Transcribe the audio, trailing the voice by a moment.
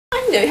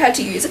know how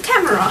to use a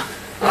camera.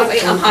 Oh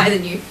wait, I'm higher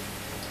than you.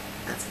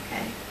 That's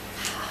okay.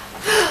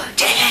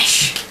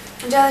 Jellyfish!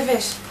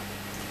 Jellyfish.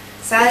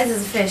 Sally's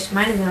is a fish.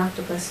 Mine is an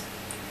octopus.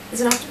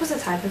 Is an octopus a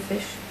type of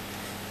fish?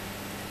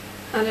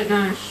 I don't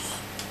know.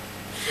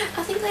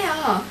 I think they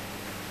are.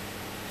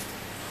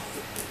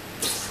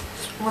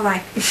 Or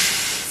like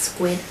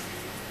squid.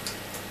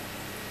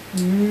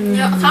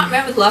 No, I can't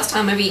remember the last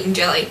time I've eaten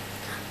jelly.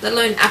 Let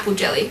alone apple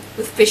jelly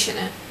with fish in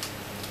it.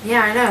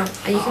 Yeah, I know.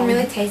 You can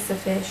really taste the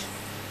fish.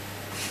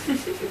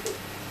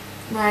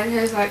 Mine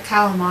tastes like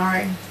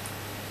calamari.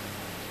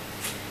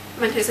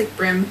 Mine tastes like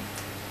brim.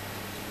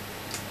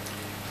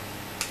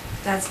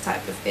 That's a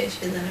type of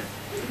fish, isn't it?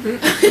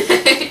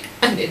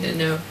 Mm-hmm. I didn't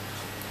know.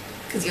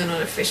 Because you're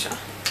not a fisher.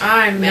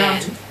 I'm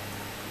Man. not.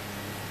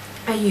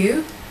 Are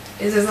you?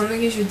 Is there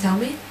something you should tell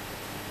me?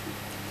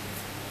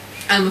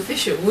 I'm a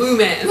fisher. Woo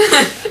man.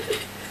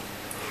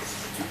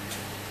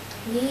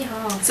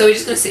 Yeehaw. So we're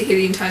just going to sit here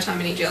the entire time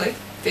and eat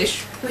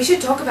jellyfish? We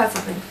should talk about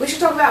something. We should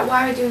talk about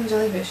why we're doing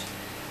jellyfish.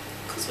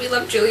 Because we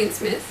love Julian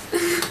Smith.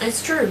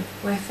 It's true.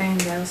 We're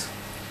fangirls.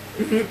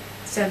 Mm-hmm.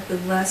 Except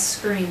with less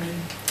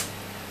screaming.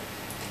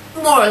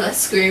 More or less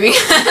screaming.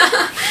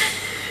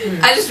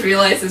 I just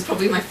realised there's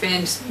probably my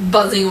fan just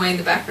buzzing away in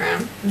the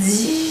background.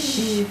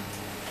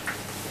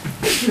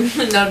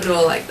 Not at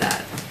all like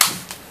that.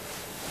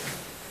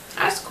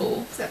 That's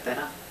cool. Is that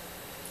better?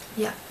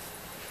 Yeah.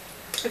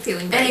 I'm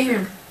feeling better.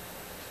 Anywho.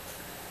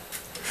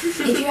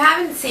 If you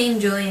haven't seen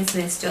Julian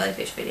Smith's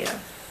jellyfish video,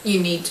 You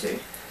need to.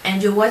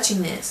 and you're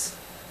watching this,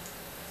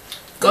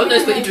 God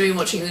knows what you're doing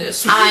watching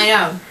this. I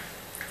know.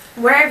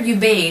 Where have you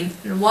been?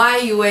 And why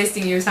are you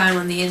wasting your time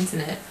on the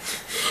internet?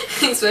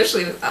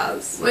 Especially with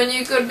us. When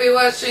you could be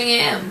watching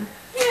him.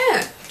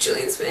 Yeah,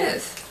 Julian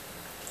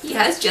Smith. He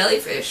has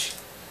jellyfish.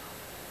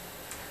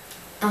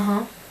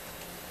 Uh-huh.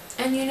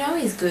 And you know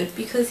he's good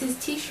because his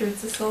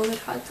t-shirt's a solid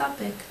hot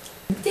topic.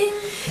 Ding!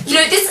 You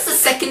know, this is the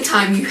second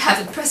time you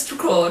haven't pressed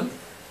record.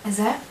 Is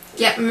that?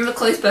 Yeah, remember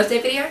Chloe's birthday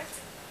video?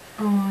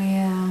 Oh,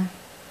 yeah.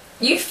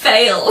 You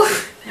fail.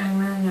 I'm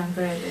really not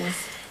good at this.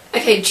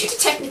 Okay, due to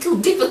technical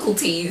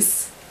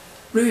difficulties,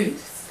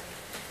 Ruth.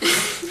 Hey,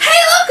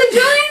 look! A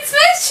Julian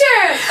Smith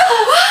shirt!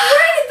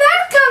 Where did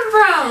that come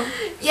from?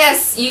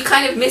 Yes, you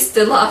kind of missed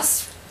the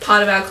last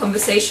part of our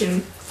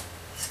conversation,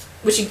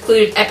 which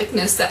included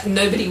epicness that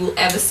nobody will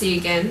ever see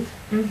again.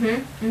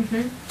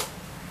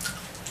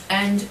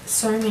 And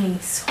so many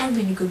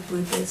good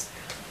bloopers.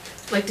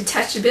 Like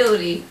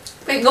detachability.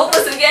 Wait, what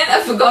was it again?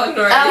 I've forgotten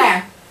already.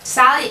 Okay.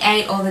 Sally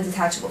ate all the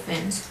detachable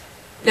fins.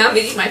 Now I'm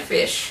eating my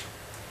fish.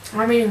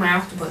 I'm eating my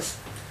octopus.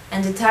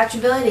 And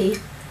detachability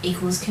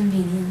equals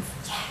convenience.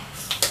 Yeah.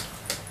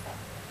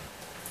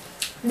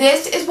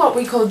 This is what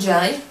we call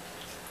jelly.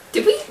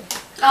 Did we?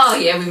 Oh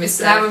yeah, we missed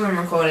That that. wasn't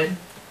recorded.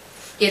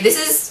 Yeah, this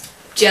is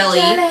jelly.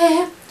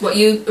 Jelly. What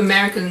you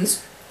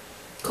Americans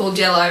call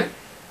jello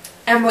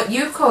And what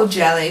you call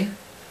jelly.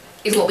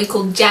 is what we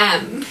call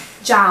jam.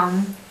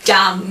 Jam.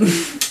 Jam.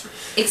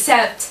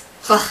 Except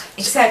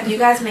you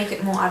guys make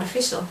it more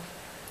artificial.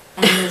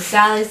 And as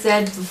Sally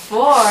said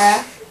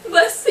before...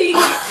 Let's see.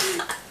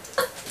 I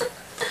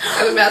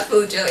have a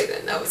mouthful of jelly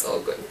then. That was all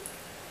good.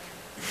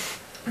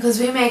 Because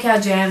we make our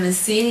jam as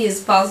seedy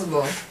as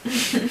possible.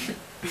 Haven't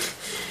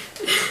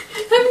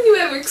you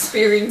ever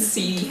experienced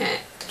seedy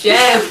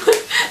jam?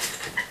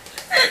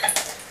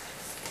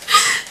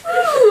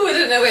 Ooh, I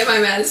don't know where my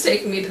man is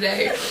taking me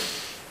today.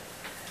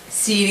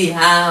 Seedy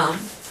ham.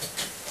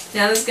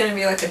 Now there's gonna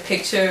be like a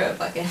picture of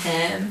like a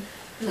ham,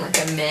 like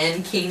a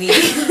mankini.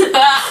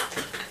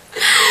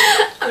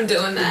 I'm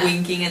doing that.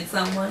 Winking at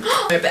someone.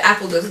 No, but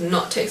apple does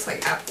not taste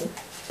like apple.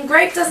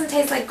 Grape doesn't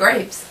taste like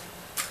grapes.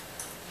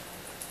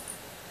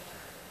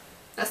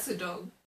 That's the dog.